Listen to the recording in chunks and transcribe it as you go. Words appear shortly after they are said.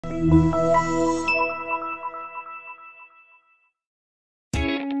Come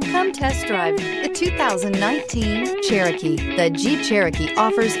test drive the 2019 Cherokee. The Jeep Cherokee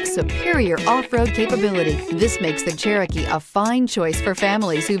offers superior off-road capability. This makes the Cherokee a fine choice for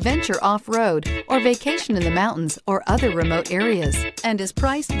families who venture off-road or vacation in the mountains or other remote areas, and is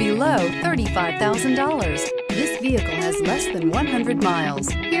priced below $35,000. This vehicle has less than 100 miles.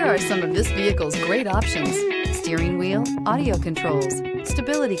 Here are some of this vehicle's great options: steering wheel audio controls,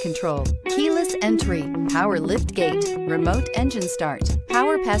 stability control, keyless entry, power lift gate, remote engine start,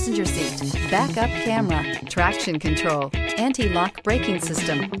 power passenger seat, backup camera, traction control, anti-lock braking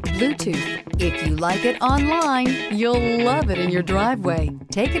system, Bluetooth. If you like it online, you'll love it in your driveway.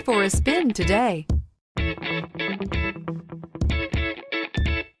 Take it for a spin today.